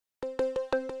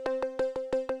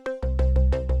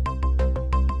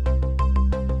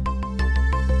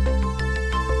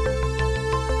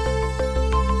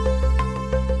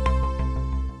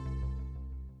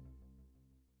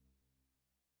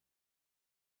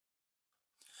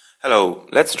Hello,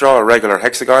 let's draw a regular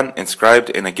hexagon inscribed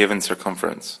in a given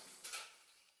circumference.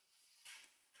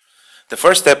 The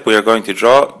first step, we are going to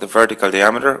draw the vertical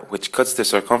diameter which cuts the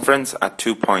circumference at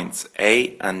 2 points,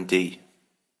 A and D.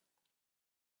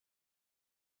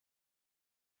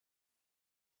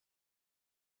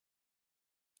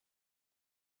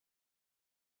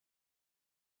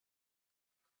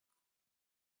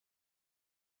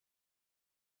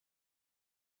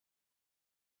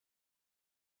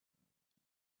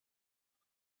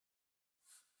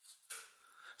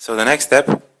 So the next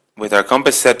step, with our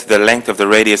compass set to the length of the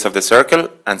radius of the circle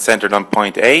and centered on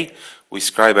point A, we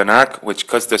scribe an arc which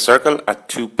cuts the circle at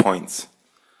 2 points,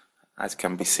 as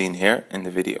can be seen here in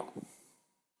the video.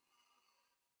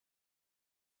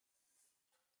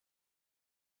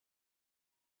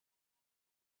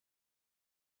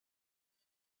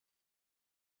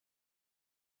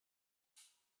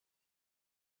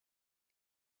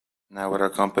 Now with our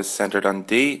compass centered on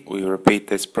D, we repeat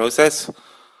this process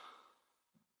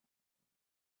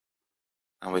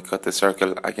and we cut the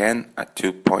circle again at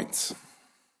 2 points.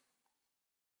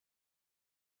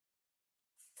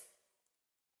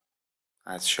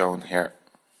 As shown here.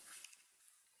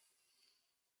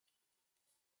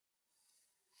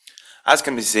 As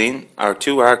can be seen, our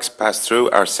two arcs pass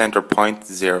through our center point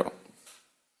 0.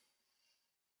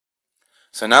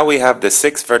 So now we have the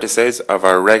 6 vertices of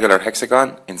our regular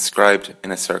hexagon inscribed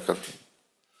in a circle.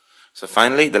 So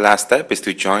finally, the last step is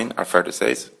to join our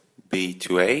vertices B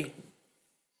to A,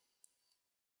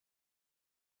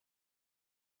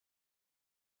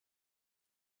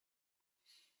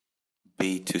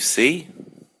 B to C,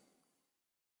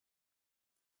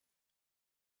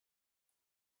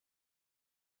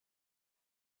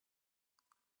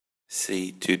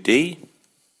 C to D,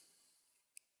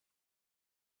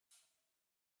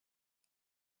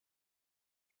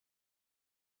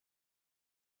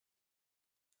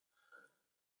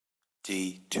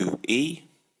 D to E,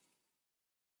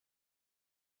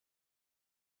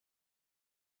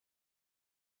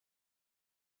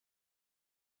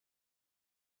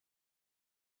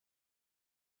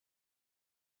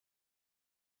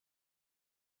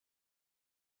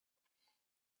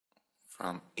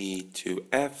 from E to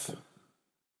F,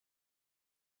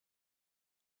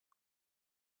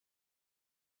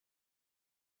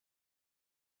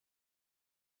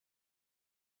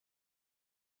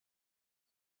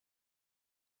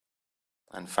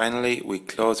 and finally we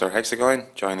close our hexagon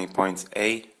joining points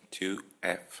A to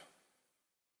F.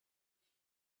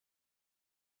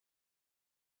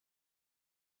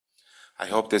 I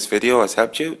hope this video has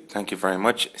helped you. Thank you very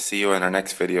much. See you in our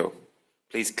next video.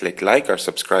 Please click like or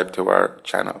subscribe to our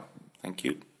channel. Thank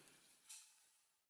you.